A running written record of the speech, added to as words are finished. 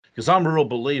Because I'm a real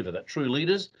believer that true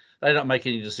leaders, they don't make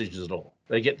any decisions at all.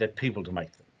 They get their people to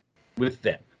make them, with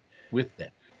them, with them.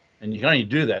 And you can only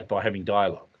do that by having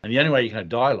dialogue. And the only way you can have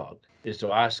dialogue is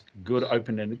to ask good,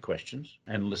 open-ended questions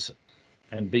and listen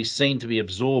and be seen to be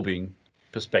absorbing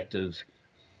perspectives,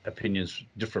 opinions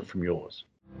different from yours.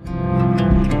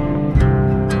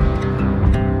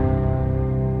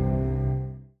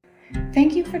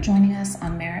 Thank you for joining us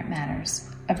on Merit Matters,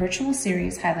 a virtual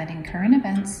series highlighting current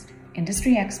events,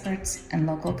 industry experts, and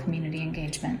local community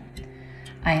engagement.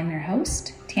 I am your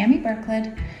host, Tammy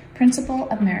Berklid, Principal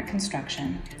of Merit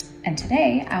Construction, and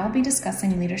today I will be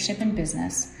discussing leadership in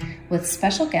business with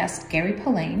special guest Gary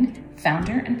Polaine,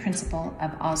 founder and principal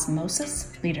of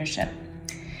Osmosis Leadership.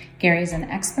 Gary is an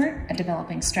expert at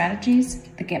developing strategies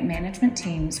that get management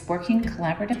teams working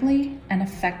collaboratively and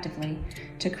effectively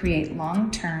to create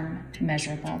long-term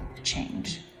measurable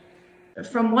change.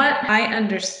 From what I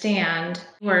understand,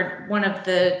 you were one of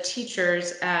the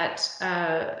teachers at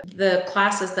the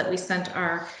classes that we sent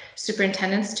our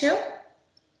superintendents to.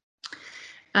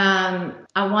 I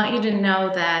want you to know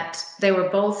that they were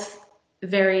both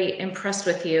very impressed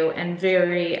with you and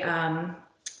very,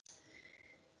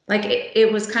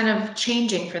 it was kind of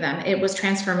changing for them. It was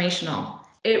transformational.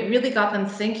 It really got them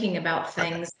thinking about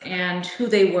things and who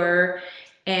they were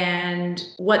and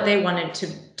what they wanted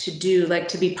to do, like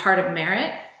to be part of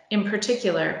Merit in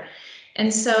particular.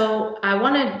 And so I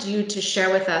wanted you to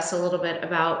share with us a little bit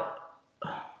about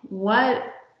what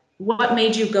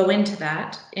made you go into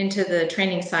the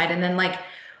training side, and then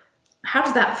how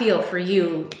does that feel for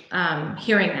you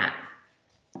hearing that?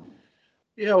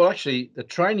 Yeah, well, actually, the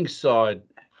training side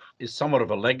is somewhat of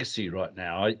a legacy right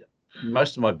now.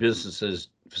 Most of my business is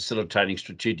facilitating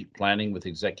strategic planning with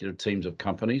executive teams of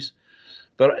companies.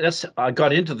 But I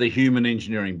got into the human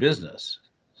engineering business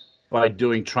by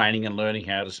doing training and learning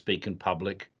how to speak in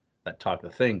public, that type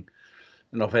of thing.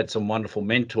 And I've had some wonderful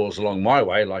mentors along my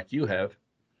way, like you have,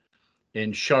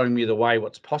 in showing me the way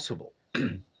what's possible.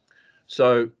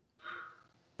 So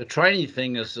the training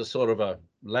thing is a sort of a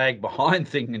lag behind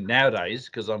thing nowadays,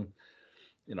 because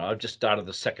I've just started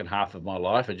the second half of my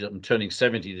life. I'm turning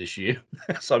 70 this year.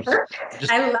 So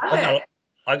I love it.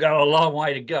 I got a long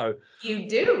way to go. You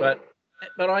do.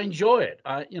 But I enjoy it.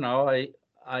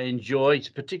 I enjoy,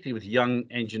 particularly with young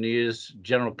engineers,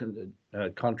 general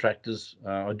contractors.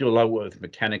 I do a lot of work with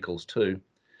mechanicals too.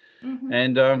 Mm-hmm.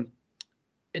 And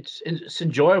it's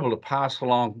enjoyable to pass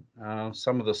along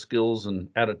some of the skills and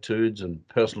attitudes and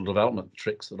personal development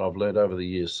tricks that I've learned over the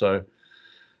years. So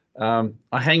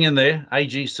I hang in there.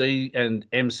 AGC and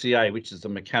MCA, which is the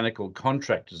Mechanical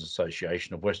Contractors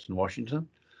Association of Western Washington.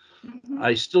 Mm-hmm.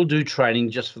 I still do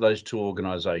training just for those two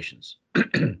organizations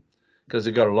because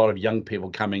they've got a lot of young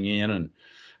people coming in,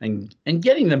 and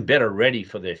getting them better ready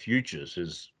for their futures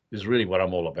is really what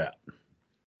I'm all about.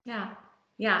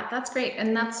 Yeah, that's great.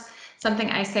 And that's something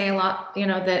I say a lot,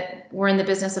 that we're in the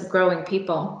business of growing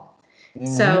people. Mm-hmm.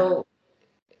 So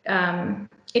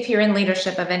if you're in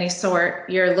leadership of any sort,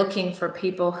 you're looking for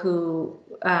people who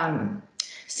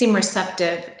seem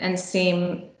receptive and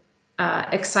seem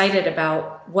excited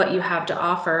about what you have to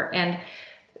offer. And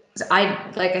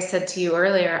like I said to you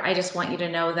earlier, I just want you to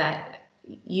know that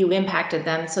you impacted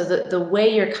them. So the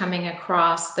way you're coming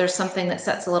across, there's something that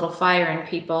sets a little fire in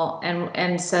people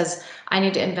and says, I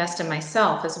need to invest in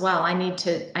myself as well. I need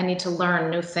to learn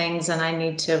new things, and I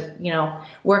need to,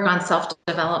 work on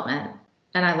self-development.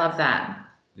 And I love that.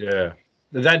 Yeah,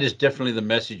 that is definitely the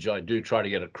message I do try to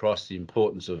get across, the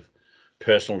importance of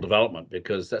personal development,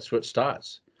 because that's where it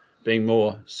starts. Being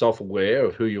more self-aware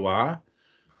of who you are,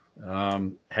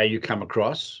 how you come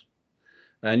across.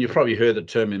 And you've probably heard the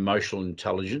term emotional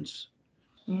intelligence.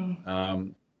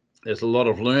 Mm. There's a lot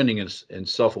of learning and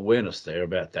self-awareness there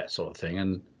about that sort of thing.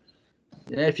 And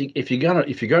if you're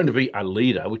going to be a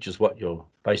leader, which is what you're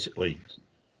basically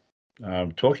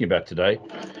talking about today,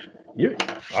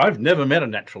 I've never met a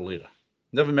natural leader.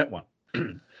 Never met one.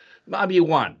 Maybe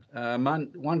one.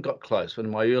 One got close.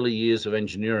 In my early years of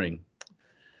engineering,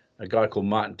 a guy called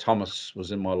Martin Thomas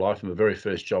was in my life, and the very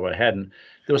first job I had. And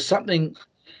there was something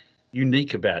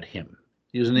unique about him.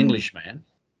 He was an Englishman,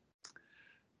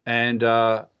 and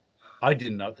I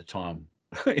didn't know at the time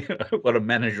what a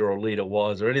manager or leader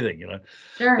was or anything,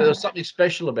 Sure. But there was something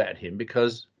special about him,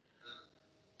 because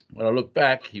when I look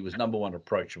back, he was number one,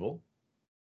 approachable.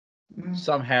 Mm.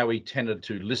 Somehow he tended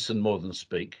to listen more than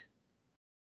speak,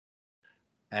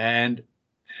 and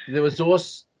there was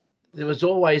always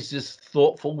this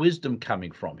thoughtful wisdom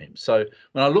coming from him. So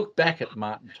when I look back at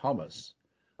Martin Thomas,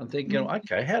 I'm thinking,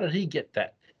 okay, how did he get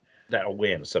that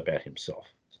awareness about himself?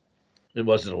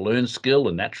 Was it a learned skill,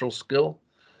 a natural skill?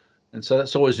 And so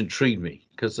that's always intrigued me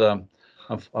because I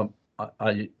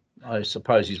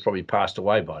suppose he's probably passed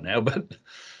away by now, but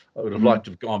I would have liked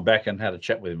to have gone back and had a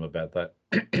chat with him about that.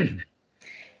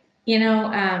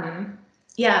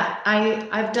 Yeah,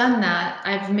 I've done that.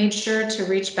 I've made sure to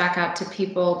reach back out to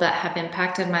people that have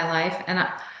impacted my life, and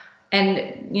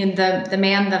the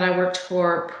man that I worked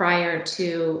for prior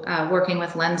to working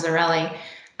with Len Zarelli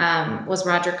was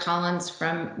Roger Collins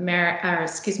from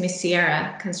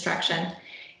Sierra Construction,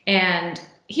 and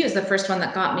he was the first one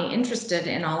that got me interested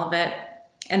in all of it.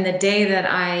 And the day that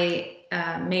I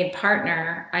made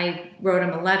partner, I wrote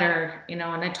him a letter, and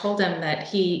I told him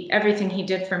that everything he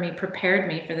did for me prepared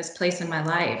me for this place in my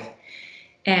life.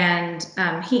 And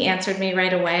he answered me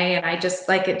right away, and it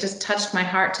just touched my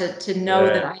heart to know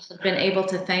that I had been able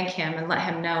to thank him and let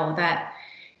him know that,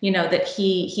 that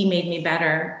he made me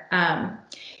better.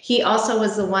 He also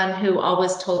was the one who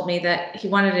always told me that he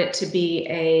wanted to be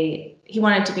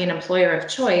an employer of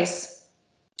choice,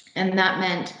 and that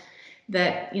meant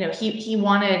that he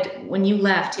wanted, when you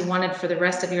left, he wanted for the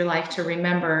rest of your life to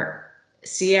remember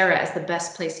Sierra as the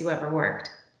best place you ever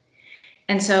worked.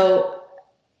 And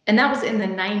that was in the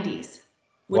 90s,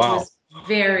 which was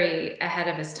very ahead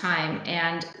of his time.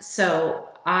 And so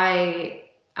I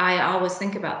always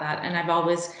think about that, and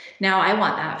now I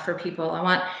want that for people. I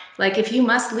want, like, if you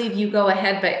must leave, you go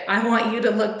ahead, but I want you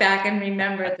to look back and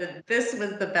remember that this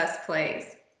was the best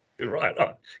place. Right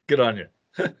on. Good on you.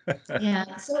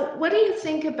 Yeah. So what do you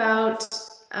think about,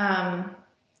 I'm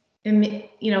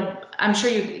sure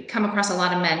you come across a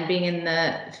lot of men being in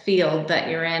the field that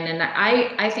you're in. And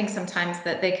I think sometimes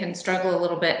that they can struggle a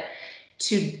little bit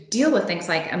to deal with things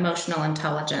like emotional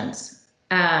intelligence.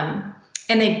 And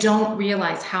they don't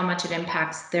realize how much it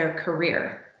impacts their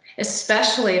career,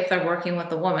 especially if they're working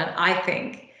with a woman, I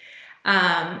think.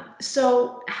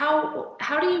 So how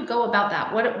do you go about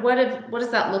that? What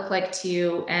does that look like to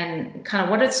you, and kind of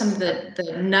what are some of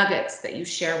the nuggets that you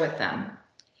share with them?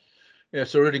 Yeah,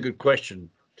 it's a really good question,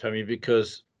 Tommy,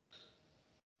 because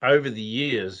over the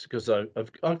years, because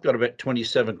I've got about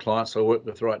 27 clients I work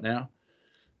with right now,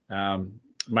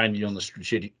 mainly on the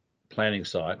strategic planning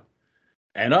side,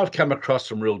 and I've come across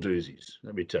some real doozies,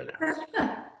 let me tell you.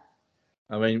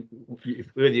 I mean,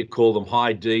 whether you call them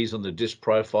high Ds on the DISC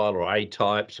profile, or A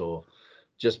types, or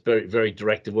just very, very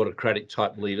directive, autocratic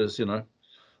type leaders, No,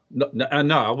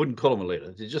 I wouldn't call them a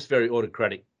leader. They're just very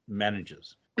autocratic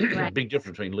managers. Right. Big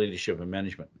difference between leadership and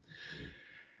management.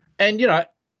 And,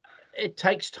 it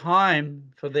takes time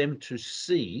for them to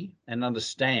see and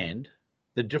understand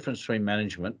the difference between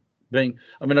management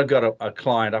I've got a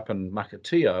client up in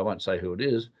Makatea, I won't say who it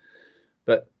is,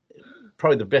 but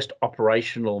probably the best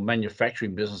operational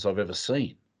manufacturing business I've ever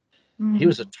seen. He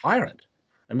was a tyrant.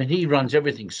 I mean, he runs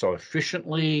everything so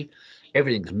efficiently,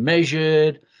 everything's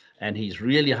measured, and he's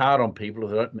really hard on people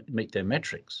who don't meet their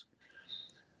metrics.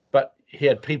 But he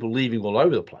had people leaving all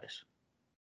over the place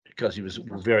because he was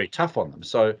very tough on them.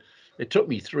 So it took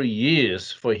me 3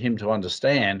 years for him to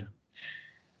understand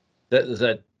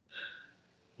that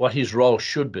what his role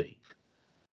should be,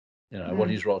 what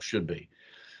his role should be.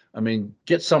 I mean,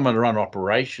 get someone to run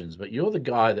operations, but you're the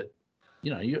guy that,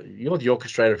 you're the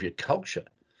orchestrator of your culture.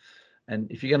 And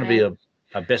if you're going to be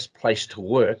a best place to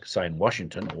work, say in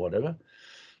Washington or whatever,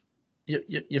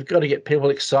 you've got to get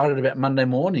people excited about Monday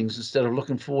mornings instead of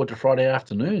looking forward to Friday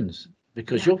afternoons,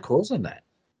 because you're causing that.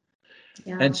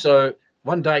 Yeah. And so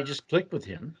one day it just clicked with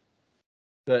him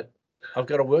that I've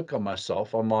got to work on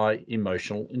myself, on my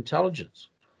emotional intelligence.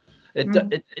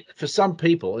 For some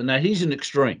people, and now he's an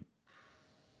extreme,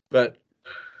 but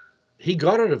he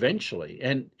got it eventually,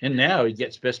 and now he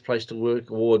gets best place to work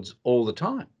awards all the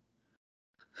time.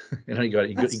 He got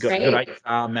a good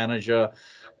HR manager.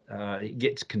 He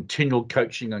gets continual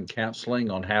coaching and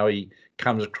counseling on how he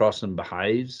comes across and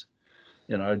behaves.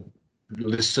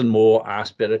 Listen more,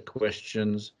 ask better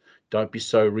questions. Don't be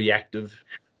so reactive.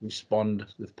 Respond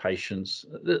with patience.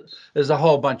 There's a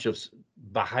whole bunch of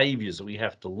behaviors that we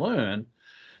have to learn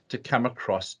to come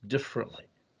across differently.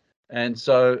 And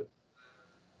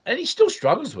he still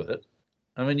struggles with it.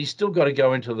 I mean, he's still got to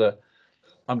go into the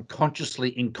I'm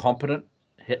consciously incompetent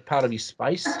part of his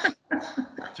space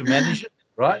to manage it,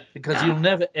 right? Because he'll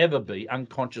never, ever be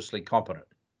unconsciously competent.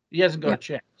 He hasn't got a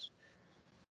chance.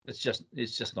 It's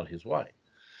just not his way.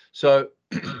 So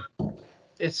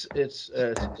it's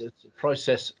a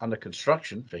process under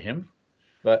construction for him,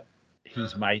 but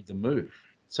he's made the move.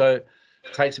 So it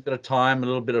takes a bit of time, a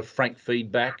little bit of frank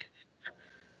feedback,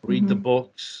 read the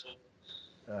books,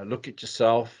 look at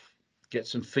yourself, get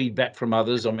some feedback from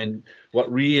others. I mean,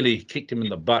 what really kicked him in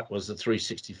the butt was the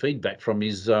 360 feedback from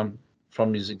his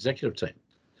executive team.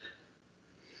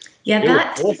 Yeah, It was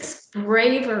that awful. takes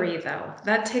bravery, though.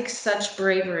 That takes such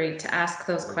bravery to ask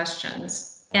those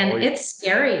questions. And Oh, yeah. it's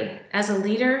scary. As a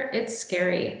leader, it's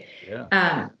scary.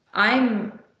 Yeah.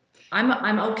 I'm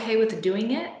okay with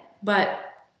doing it, but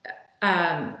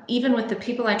even with the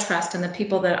people I trust and the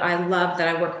people that I love, that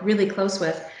I work really close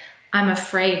with, I'm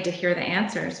afraid to hear the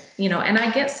answers, and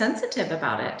I get sensitive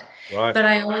about it. Right. But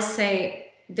I always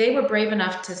say, they were brave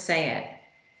enough to say it,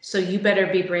 so you better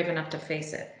be brave enough to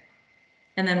face it.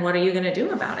 And then what are you going to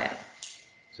do about it?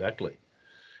 Exactly.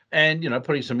 And,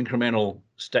 putting some incremental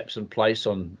steps in place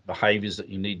on behaviors that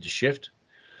you need to shift.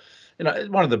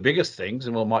 One of the biggest things,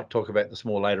 and we might talk about this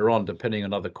more later on, depending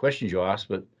on other questions you ask,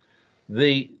 but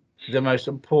the most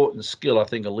important skill I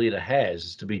think a leader has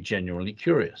is to be genuinely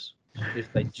curious.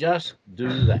 If they just do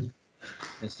that,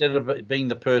 instead of being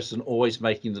the person always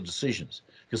making the decisions,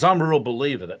 because I'm a real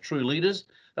believer that true leaders,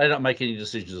 they don't make any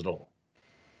decisions at all.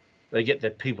 They get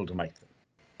their people to make them,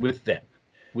 with them.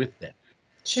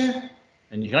 Sure.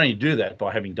 And you can only do that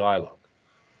by having dialogue.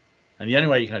 And the only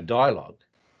way you can have dialogue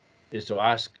is to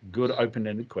ask good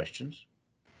open-ended questions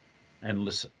and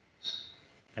listen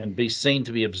and be seen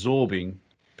to be absorbing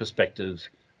perspectives,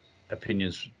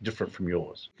 opinions different from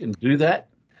yours. You can do that.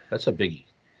 That's a biggie.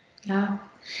 Yeah.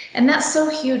 And that's so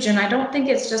huge. And I don't think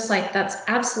it's just like, that's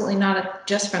absolutely not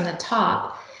just from the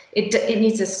top. It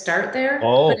needs to start there,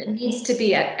 but it needs to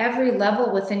be at every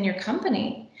level within your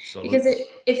company. Absolutely. Because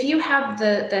if you have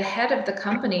the head of the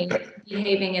company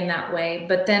behaving in that way,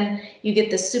 but then you get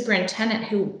the superintendent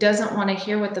who doesn't want to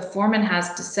hear what the foreman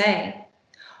has to say,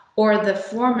 or the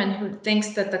foreman who thinks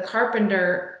that the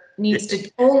carpenter needs to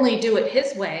only do it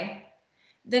his way,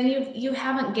 then you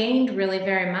haven't gained really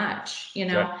very much,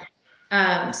 Exactly.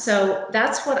 So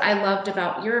that's what I loved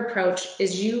about your approach,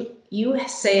 is you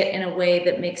say it in a way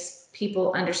that makes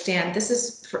people understand this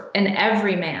is for an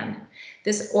every man,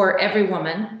 or every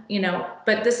woman,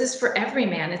 but this is for every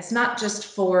man. It's not just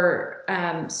for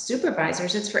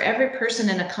supervisors. It's for every person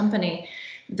in a company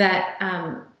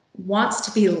that wants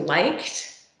to be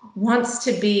liked, wants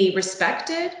to be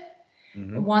respected,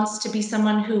 wants to be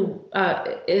someone who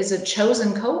is a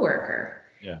chosen coworker.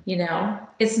 Yeah.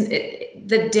 It's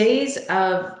the days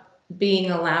of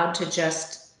being allowed to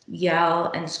just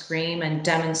yell and scream and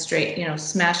demonstrate,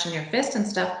 smashing your fist and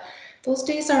stuff. Those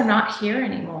days are not here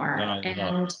anymore.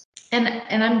 No.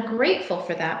 And I'm grateful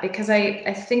for that, because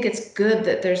I think it's good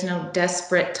that there's no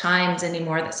desperate times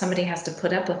anymore that somebody has to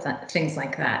put up with things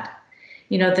like that.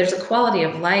 There's a quality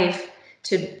of life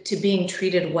to being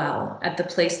treated well at the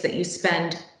place that you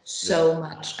spend so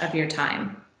much of your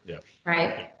time. Yeah.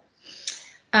 Right.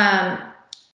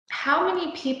 How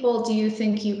many people do you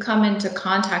think you come into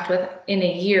contact with in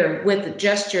a year with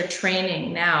just your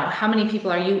training now? How many people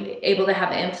are you able to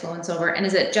have influence over? And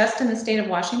is it just in the state of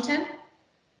Washington?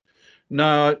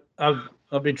 No,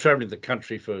 I've been traveling the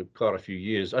country for quite a few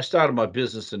years. I started my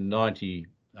business in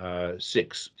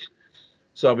 96.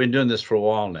 So I've been doing this for a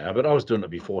while now, but I was doing it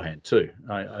beforehand too.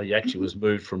 I actually was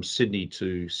moved from Sydney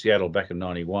to Seattle back in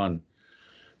 91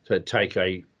 to take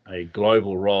a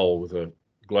global role with a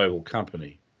global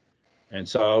company. And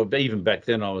so even back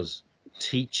then I was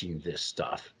teaching this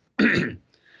stuff.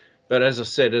 But as I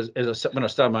said, when I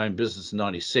started my own business in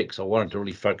 96, I wanted to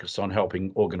really focus on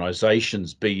helping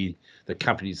organizations be the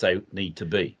companies they need to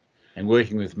be, and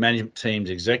working with management teams,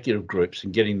 executive groups,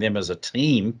 and getting them as a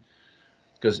team,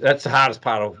 because that's the hardest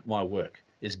part of my work,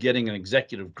 is getting an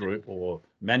executive group or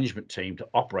management team to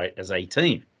operate as a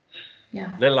team,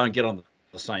 let alone get on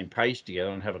the same page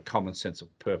together and have a common sense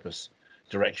of purpose,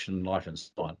 direction, life, and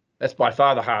so on. That's by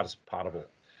far the hardest part of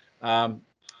all.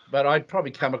 But I'd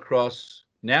probably come across,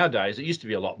 nowadays, it used to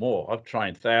be a lot more. I've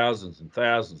trained thousands and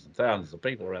thousands and thousands of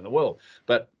people around the world.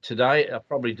 But today, I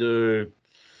probably do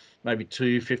maybe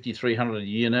 250, 300 a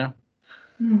year now.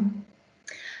 And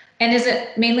is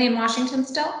it mainly in Washington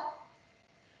still?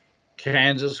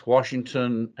 Kansas,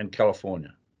 Washington, and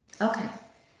California. Okay.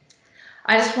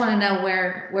 I just want to know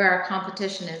where our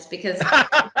competition is, because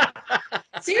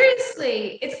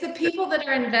seriously, it's the people that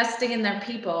are investing in their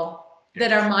people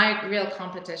that are my real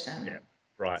competition. Yeah,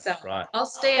 right. So I'll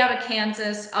stay out of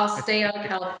Kansas. I'll stay out of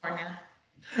California.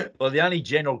 Well, the only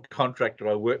general contractor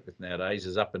I work with nowadays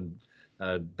is up in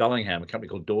Bellingham, a company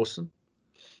called Dawson.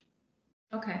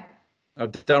 Okay.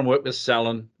 I've done work with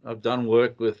Salon. I've done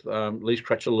work with Lease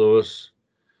Crutcher Lewis.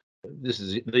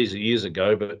 These are years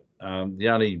ago, but the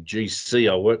only GC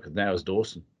I work with now is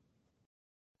Dawson.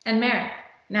 And Merritt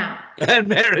now. And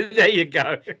Merritt, there you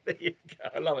go. There you go.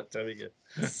 I love it, telling you.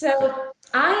 So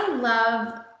I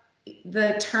love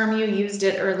the term you used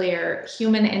it earlier,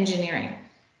 human engineering.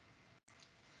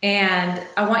 And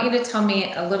I want you to tell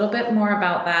me a little bit more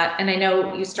about that. And I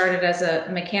know you started as a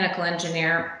mechanical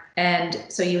engineer, and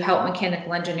so you help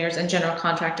mechanical engineers and general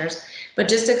contractors, but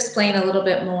just explain a little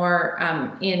bit more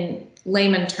in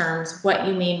layman terms what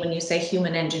you mean when you say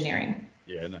human engineering.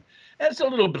 Yeah, no. And it's a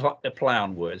little bit a play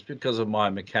on words because of my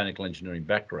mechanical engineering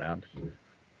background.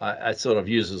 I sort of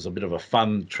use it as a bit of a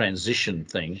fun transition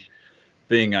thing,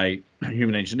 being a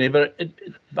human engineer.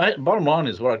 But bottom line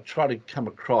is what I try to come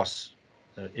across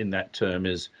in that term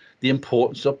is the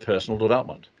importance of personal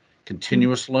development,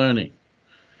 continuous learning,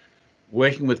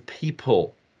 working with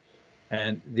people.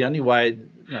 And the only way,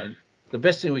 the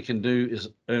best thing we can do is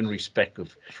earn respect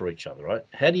for each other, right?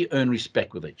 How do you earn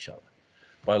respect with each other?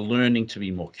 By learning to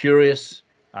be more curious,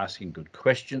 asking good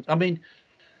questions. I mean,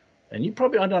 and you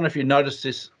probably, I don't know if you notice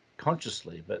this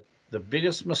consciously, but the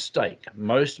biggest mistake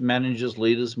most managers,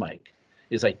 leaders make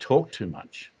is they talk too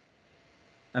much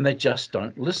and they just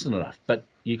don't listen enough. But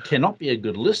you cannot be a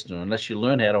good listener unless you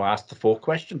learn how to ask the 4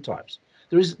 question types.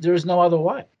 There is no other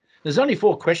way. There's only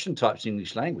 4 question types in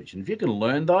English language. And if you can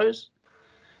learn those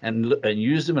and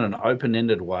use them in an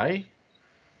open-ended way,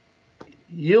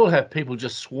 you'll have people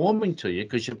just swarming to you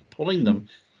because you're pulling them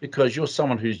because you're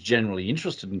someone who's generally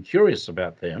interested and curious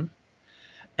about them,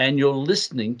 and you're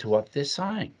listening to what they're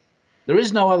saying. There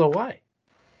is no other way.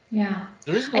 Yeah.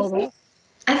 There is no other way.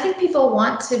 I think people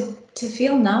want to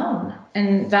feel known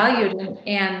and valued,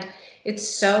 and it's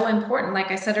so important.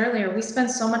 Like I said earlier, we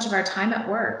spend so much of our time at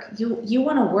work. You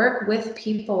want to work with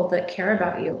people that care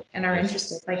about you and are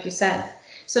interested, like you said.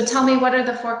 So tell me, what are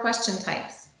the 4 question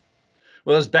types?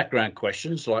 Well, there's background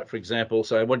questions, like, for example,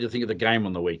 so what do you think of the game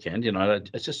on the weekend?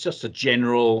 It's just a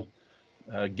general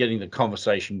getting the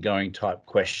conversation going type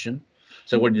question.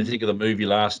 So what did you think of the movie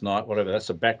last night? Whatever, that's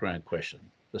a background question.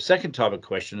 The second type of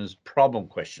question is problem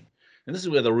question. And this is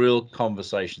where the real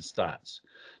conversation starts.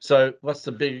 So what's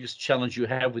the biggest challenge you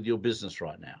have with your business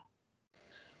right now?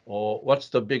 Or what's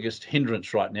the biggest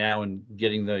hindrance right now in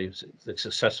getting the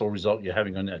successful result you're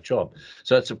having on that job?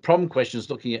 So it's a problem question is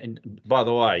looking at, and by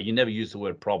the way, you never use the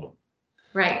word problem.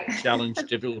 Right. Challenge,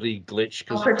 difficulty, glitch.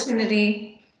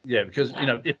 Opportunity. Yeah, because,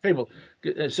 if people,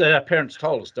 so our parents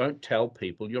told us, don't tell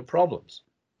people your problems.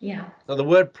 Yeah. So the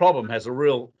word problem has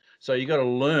so you got to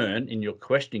learn in your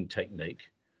questioning technique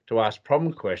to ask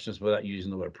problem questions without using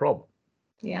the word problem.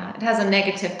 Yeah, it has a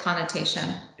negative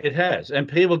connotation. It has, and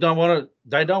people don't want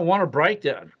to break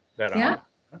that Yeah.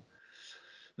 armor.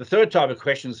 The third type of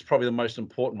question is probably the most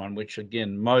important one, which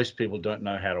again, most people don't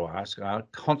know how to ask, are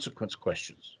consequence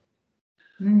questions.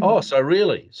 Oh, so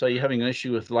really? So you're having an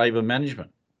issue with labor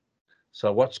management.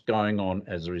 So what's going on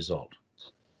as a result?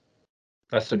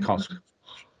 That's the consequence.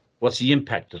 What's the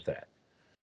impact of that?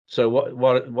 So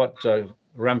what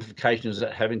ramifications is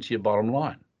that having to your bottom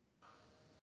line?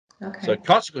 Okay. So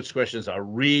consequence questions are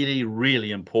really,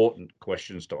 really important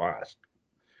questions to ask,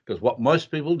 because what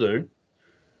most people do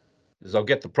is they'll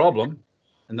get the problem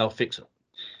and they'll fix it.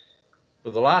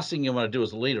 But the last thing you want to do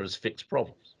as a leader is fix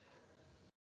problems.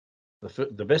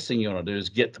 The best thing you want to do is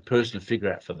get the person to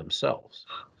figure out for themselves.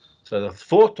 So the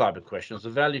 4th type of question is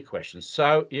the value question.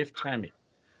 So if, Tammy,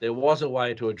 there was a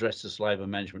way to address this labor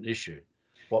management issue,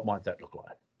 what might that look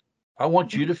like? I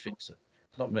want you to fix it,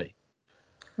 not me.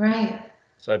 Right.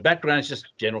 So background is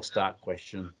just general start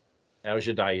question. How was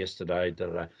your day yesterday? Da,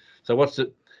 da, da. So what's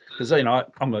it? Because you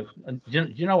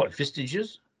know what Vistage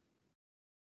is?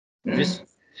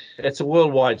 It's a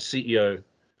worldwide CEO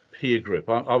peer group.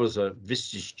 I was a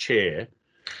Vistage chair.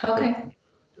 Okay.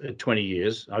 For 20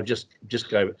 years. I just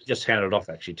handed it off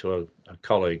actually to a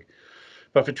colleague.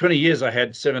 But for 20 years, I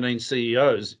had 17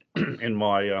 CEOs in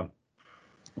my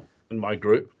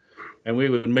group, and we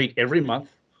would meet every month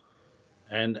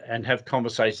and have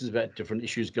conversations about different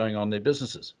issues going on in their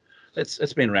businesses.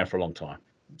 It's been around for a long time,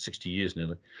 60 years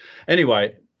nearly.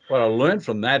 Anyway, what I learned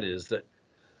from that is that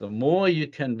the more you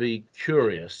can be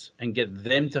curious and get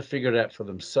them to figure it out for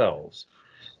themselves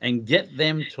and get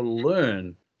them to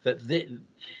learn that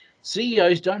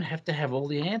CEOs don't have to have all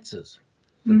the answers.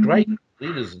 The great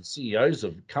leaders and CEOs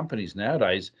of companies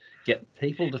nowadays get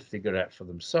people to figure it out for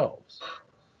themselves.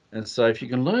 And so if you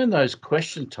can learn those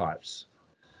question types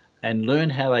and learn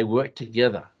how they work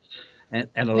together and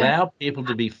allow people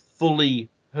to be fully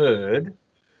heard,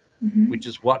 which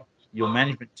is what your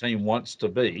management team wants to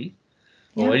be,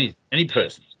 or any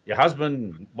person, your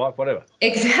husband, wife, whatever.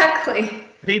 Exactly.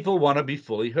 People want to be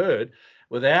fully heard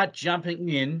without jumping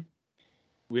in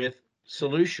with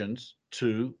solutions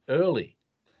too early,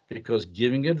 because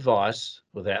giving advice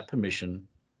without permission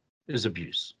is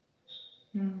abuse.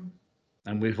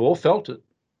 And we've all felt it.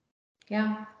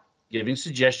 Yeah. Giving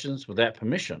suggestions without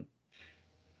permission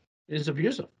is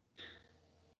abusive.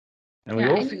 And we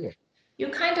all feel it. You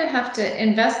kind of have to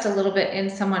invest a little bit in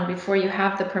someone before you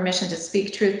have the permission to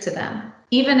speak truth to them.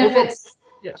 Even if it's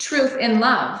truth in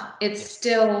love, it's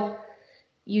still,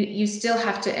 you still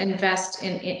have to invest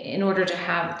in order to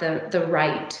have the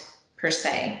right, per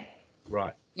se.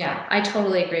 Right. Yeah, I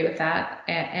totally agree with that.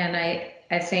 And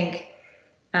I think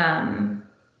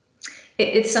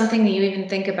it's something that you even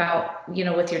think about,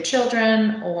 with your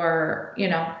children or,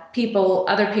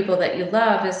 other people that you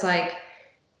love, is like,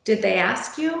 did they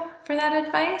ask you for that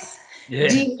advice? Yeah.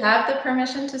 Do you have the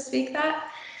permission to speak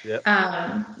that?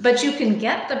 Yeah. But you can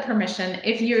get the permission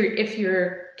if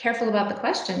you're careful about the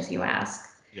questions you ask.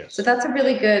 Yes. So that's a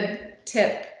really good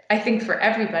tip, I think, for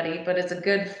everybody, but it's a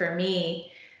good for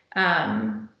me.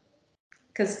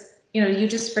 Because you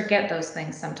just forget those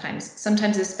things sometimes,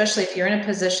 especially if you're in a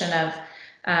position of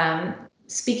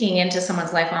speaking into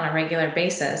someone's life on a regular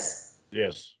basis.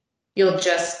 Yes. You'll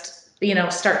just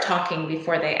start talking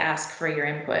before they ask for your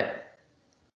input.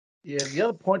 Yeah, the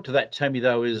other point to that, Tammy,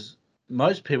 though, is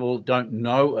most people don't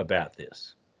know about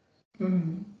this.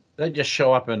 Mm-hmm. They just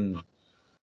show up and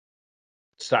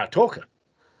start talking.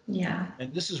 Yeah.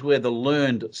 And this is where the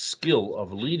learned skill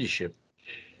of leadership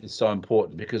is so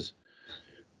important, because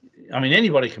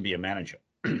anybody can be a manager.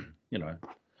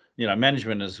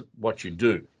 Management is what you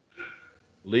do.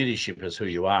 Leadership is who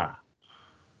you are.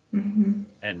 Mm-hmm.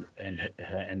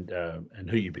 and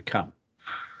who you become.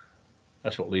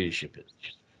 That's what leadership is.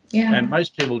 Yeah. And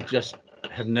most people just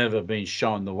have never been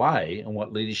shown the way and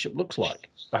what leadership looks like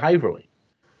behaviorally.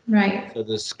 Right. So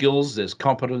there's skills, there's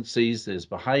competencies, there's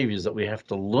behaviors that we have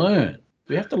to learn.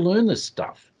 We have to learn this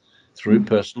stuff through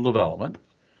personal development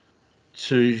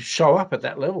to show up at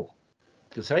that level.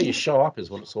 Because how you show up is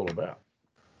what it's all about.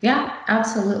 Yeah,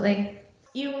 absolutely.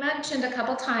 You mentioned a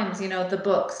couple times, the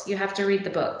books. You have to read the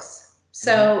books.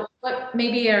 So what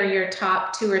maybe are your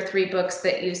top 2 or 3 books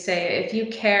that you say, if you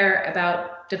care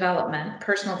about development,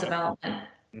 personal development,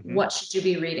 what should you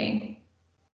be reading?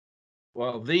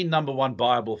 Well, the number one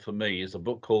Bible for me is a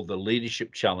book called The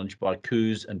Leadership Challenge by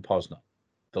Kouzes and Posner.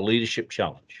 The Leadership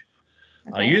Challenge.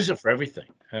 Okay. I use it for everything.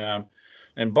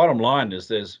 And bottom line is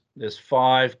there's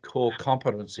 5 core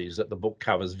competencies that the book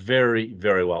covers very,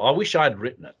 very well. I wish I'd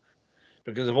written it,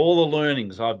 because of all the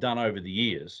learnings I've done over the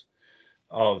years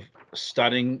of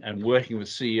studying and working with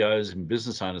CEOs and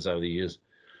business owners over the years.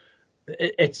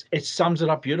 It sums it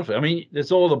up beautifully.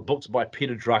 There's all the books by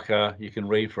Peter Drucker you can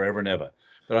read forever and ever.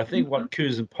 But I think what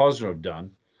Kouzes and Posner have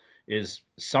done is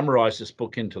summarize this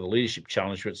book into the Leadership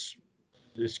Challenge.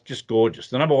 It's just gorgeous.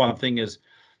 The number one thing is,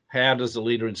 how does a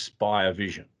leader inspire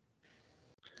vision?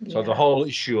 Yeah. So the whole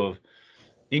issue of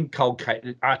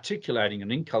articulating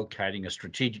and inculcating a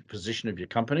strategic position of your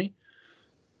company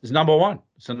is number one.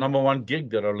 It's the number one gig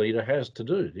that a leader has to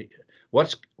do.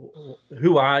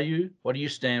 Who are you? What do you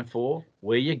stand for?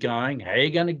 Where you're going? How are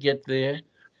you going to get there?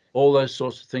 All those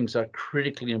sorts of things are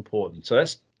critically important. So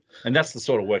that's the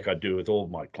sort of work I do with all of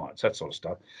my clients, that sort of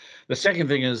stuff. The second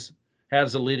thing is, how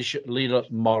does a leader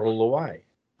model the way?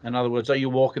 In other words, are you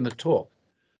walking the talk?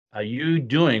 Are you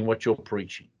doing what you're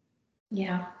preaching?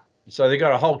 Yeah. So they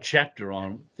got a whole chapter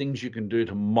on things you can do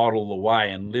to model the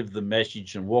way and live the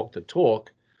message and walk the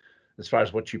talk as far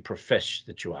as what you profess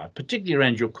that you are, particularly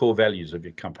around your core values of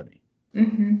your company,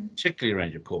 particularly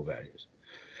around your core values.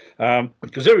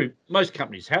 Because most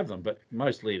companies have them, but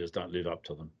most leaders don't live up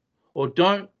to them, or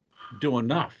don't do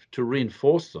enough to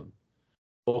reinforce them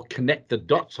or connect the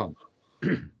dots on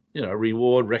them.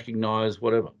 Reward, recognize,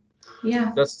 whatever.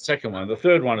 Yeah. That's the second one. The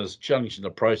third one is challenging the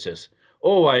process.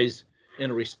 Always in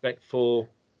a respectful,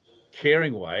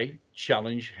 caring way,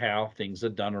 challenge how things are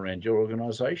done around your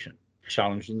organization,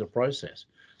 challenging the process.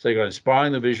 So you've got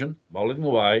inspiring the vision, modeling the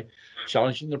way,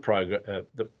 challenging the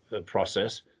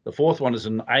process. The fourth one is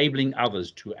enabling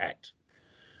others to act.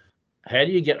 How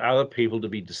do you get other people to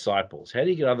be disciples? How do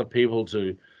you get other people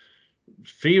to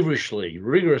feverishly,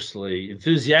 rigorously,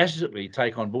 enthusiastically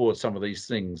take on board some of these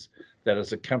things that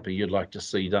as a company you'd like to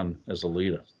see done as a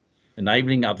leader?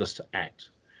 Enabling others to act.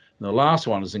 And the last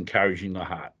one is encouraging the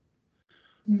heart.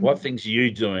 What things are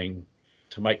you doing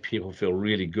to make people feel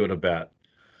really good about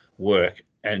work?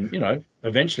 And,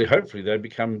 eventually, hopefully, they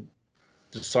become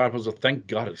disciples of, thank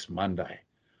God it's Monday.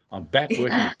 I'm back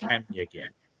working with Tammy again.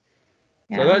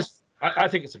 Yeah. So I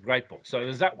think it's a great book. So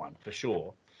there's that one for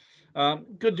sure.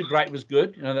 Good to Great was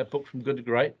good. That book From Good to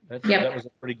Great. That was a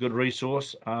pretty good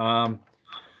resource.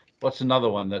 What's another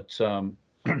one that,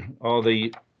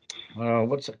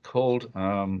 what's it called?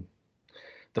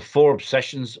 The 4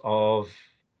 Obsessions of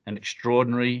an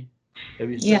Extraordinary. Have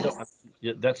you seen that one?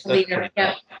 Yeah, that's Leader.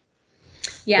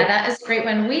 Yeah, that is a great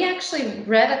one. We actually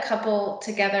read a couple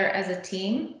together as a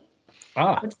team.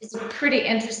 which was a pretty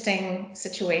interesting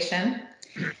situation.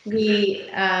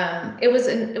 It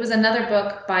was another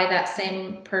book by that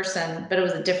same person, but it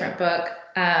was a different book.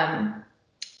 Five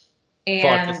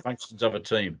And Dysfunctions of a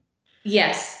Team.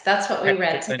 yes, that's what we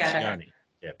read together. Lencioni.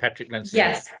 Yeah, Patrick Lencioni.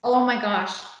 Yes. Oh my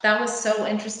gosh, that was so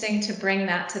interesting to bring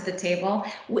that to the table.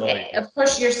 Of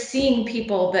course, you're seeing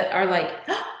people that are like,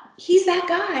 oh, he's that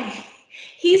guy.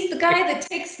 He's the guy that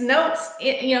takes notes.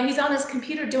 He's on his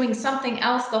computer doing something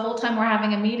else the whole time we're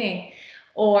having a meeting.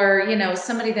 Or,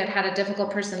 somebody that had a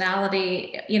difficult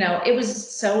personality. It was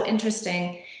so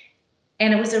interesting.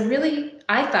 And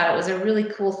I thought it was a really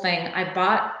cool thing. I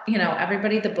bought,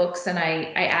 everybody the books, and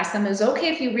I asked them, it's okay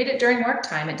if you read it during work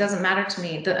time. It doesn't matter to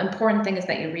me. The important thing is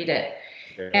that you read it.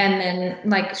 Yeah.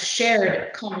 And then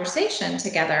shared conversation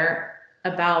together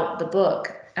about the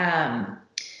book.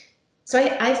 So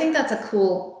I think that's a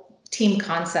cool team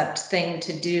concept thing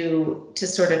to do, to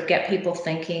sort of get people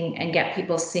thinking and get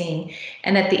people seeing.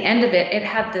 And at the end of it, it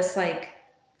had this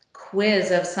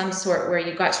quiz of some sort where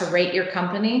you got to rate your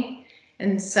company.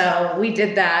 And so we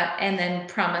did that, and then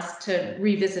promised to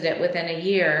revisit it within a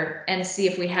year and see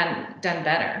if we hadn't done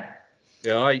better.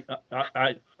 Yeah,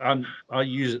 I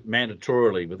use it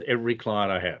mandatorily with every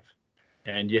client I have,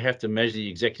 and you have to measure the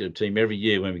executive team every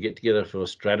year when we get together for a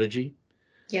strategy.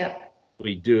 Yep.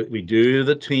 We do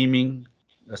the teaming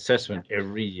assessment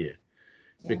every year,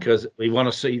 because we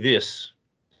want to see this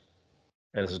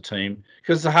as a team,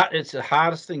 because it's the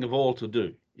hardest thing of all to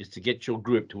do, is to get your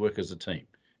group to work as a team.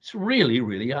 It's really,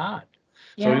 really hard.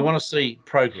 Yeah. So we want to see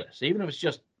progress, even if it's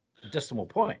just a decimal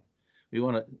point. We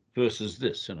want it versus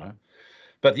this,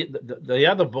 But the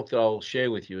other book that I'll share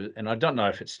with you, and I don't know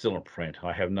if it's still in print,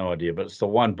 I have no idea, but it's the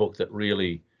one book that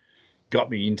really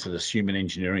got me into this human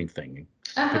engineering thing,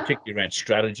 particularly around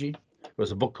strategy. It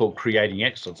was a book called Creating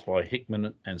Excellence by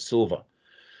Hickman and Silver.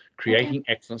 Creating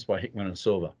Excellence by Hickman and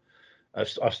Silver.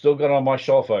 I've still got it on my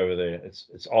shelf over there.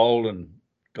 It's old, and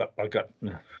I've got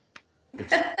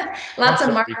lots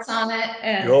of marks on it.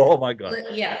 And oh my God.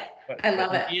 Yeah, I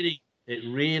love it. It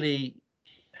really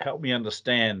helped me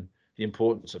understand the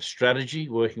importance of strategy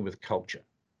working with culture.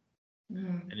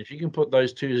 And if you can put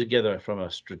those two together from a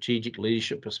strategic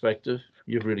leadership perspective,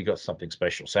 you've really got something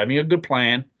special. So having a good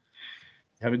plan,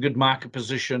 having a good market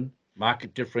position,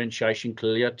 market differentiation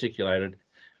clearly articulated,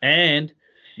 and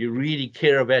you really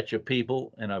care about your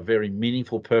people in a very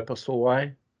meaningful, purposeful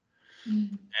way,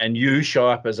 and you show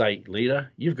up as a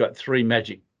leader, you've got three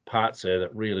magic parts there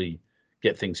that really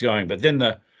get things going. But then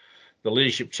the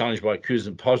Leadership Challenge by Kouzes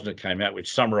and Posner came out,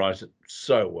 which summarized it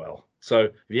so well. So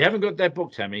if you haven't got that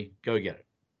book, Tammy, go get it.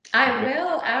 I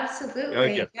will,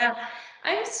 absolutely. Yeah.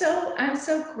 I'm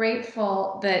so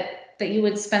grateful that you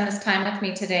would spend this time with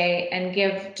me today and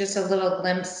give just a little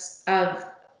glimpse of,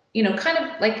 kind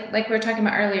of like we were talking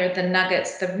about earlier, the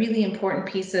nuggets, the really important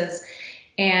pieces,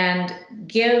 and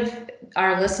give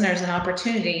our listeners an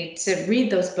opportunity to read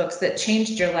those books that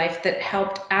changed your life, that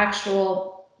helped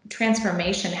actual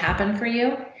transformation happen for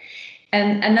you.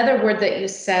 And another word that you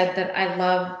said that I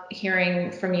love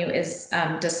hearing from you is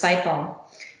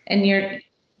disciple. And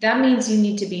that means you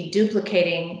need to be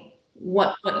duplicating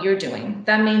what you're doing.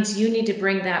 That means you need to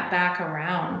bring that back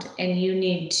around, and you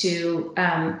need to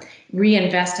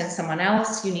reinvest in someone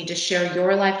else. You need to share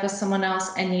your life with someone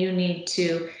else, and you need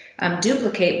to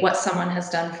duplicate what someone has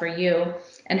done for you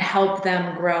and help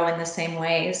them grow in the same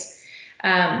ways.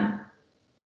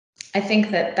 I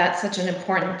think that that's such an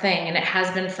important thing, and it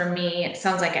has been for me. It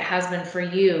sounds like it has been for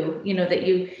you, that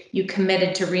you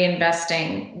committed to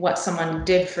reinvesting what someone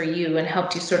did for you and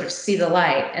helped you sort of see the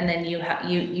light, and then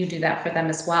you do that for them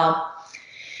as well.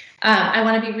 I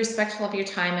want to be respectful of your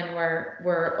time, and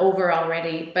we're over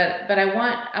already, but I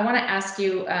want to ask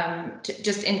you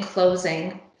just in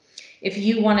closing, if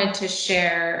you wanted to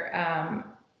share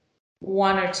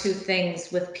one or two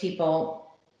things with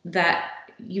people that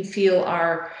you feel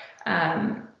are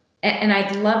and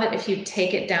I'd love it if you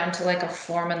take it down to like a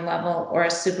foreman level or a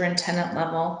superintendent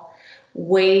level,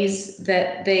 ways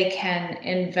that they can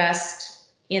invest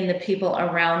in the people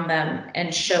around them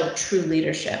and show true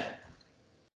leadership.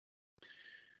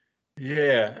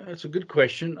 Yeah, that's a good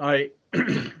question. I'll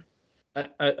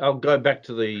go back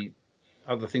to the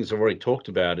other things I've already talked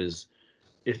about. Is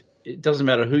if it doesn't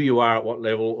matter who you are at what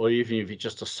level, or even if you're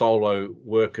just a solo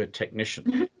worker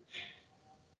technician,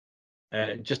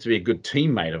 just to be a good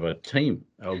teammate of a team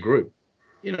or group,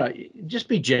 just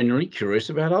be genuinely curious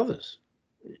about others.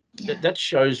 Yeah. That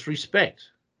shows respect.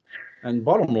 And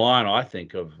bottom line, I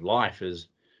think, of life is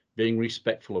being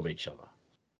respectful of each other.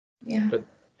 Yeah. But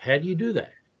how do you do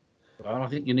that? Well, I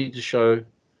think you need to show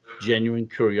genuine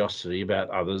curiosity about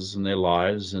others and their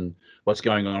lives and what's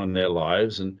going on in their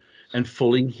lives, and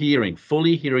fully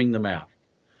hearing them out.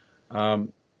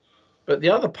 But the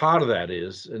other part of that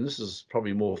is, and this is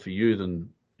probably more for you than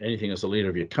anything as a leader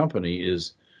of your company,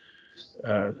 is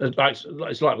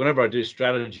it's like whenever I do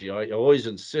strategy, I always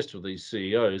insist with these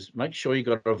CEOs, make sure you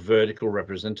got a vertical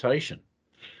representation,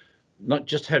 not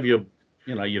just have your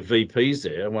VPs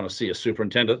there. I want to see a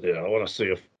superintendent there. I want to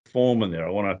see a foreman there. I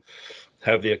want to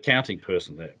have the accounting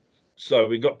person there. So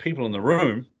we've got people in the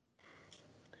room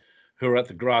who are at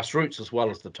the grassroots as well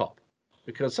as the top,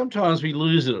 because sometimes we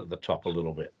lose it at the top a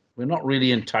little bit. We're not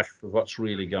really in touch with what's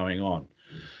really going on.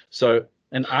 So,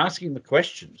 and asking the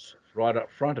questions right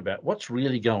up front about what's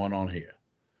really going on here.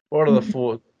 What are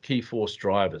the key force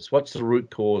drivers? What's the root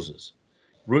causes?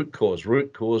 Root cause,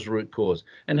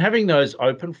 and having those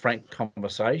open, frank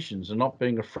conversations and not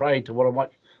being afraid to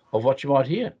what you might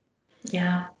hear.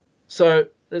 Yeah. So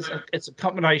it's a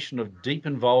combination of deep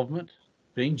involvement,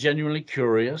 being genuinely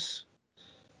curious,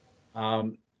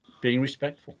 being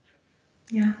respectful.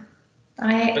 Yeah,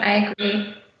 I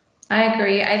agree.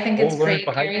 I think it's great,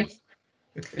 Gary.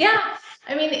 Yeah,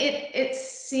 I mean, it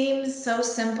seems so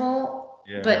simple,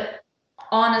 but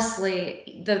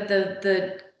honestly,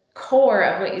 the core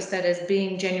of what you said is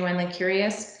being genuinely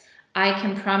curious. I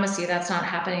can promise you that's not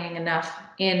happening enough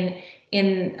in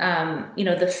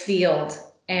the field,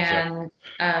 and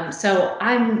so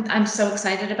I'm so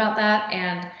excited about that,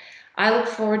 and I look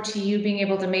forward to you being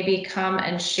able to maybe come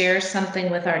and share something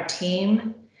with our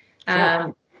team.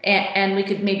 Sure. And we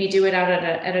could maybe do it out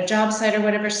at a job site or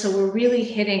whatever. So we're really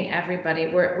hitting everybody.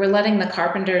 We're letting the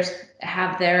carpenters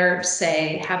have their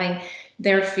say, having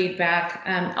their feedback,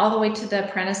 all the way to the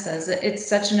apprentices. It's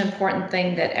such an important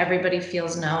thing that everybody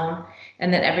feels known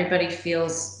and that everybody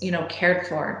feels, cared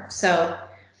for. So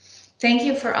thank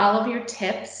you for all of your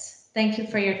tips. Thank you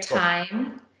for your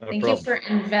time. Thank you for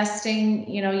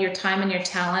investing, your time and your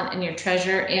talent and your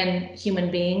treasure in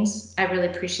human beings. I really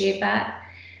appreciate that.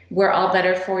 We're all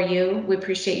better for you. We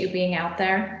appreciate you being out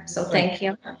there. So thank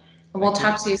you. And we'll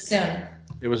talk to you soon.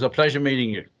 It was a pleasure meeting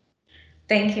you.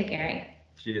 Thank you, Gary.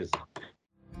 Cheers.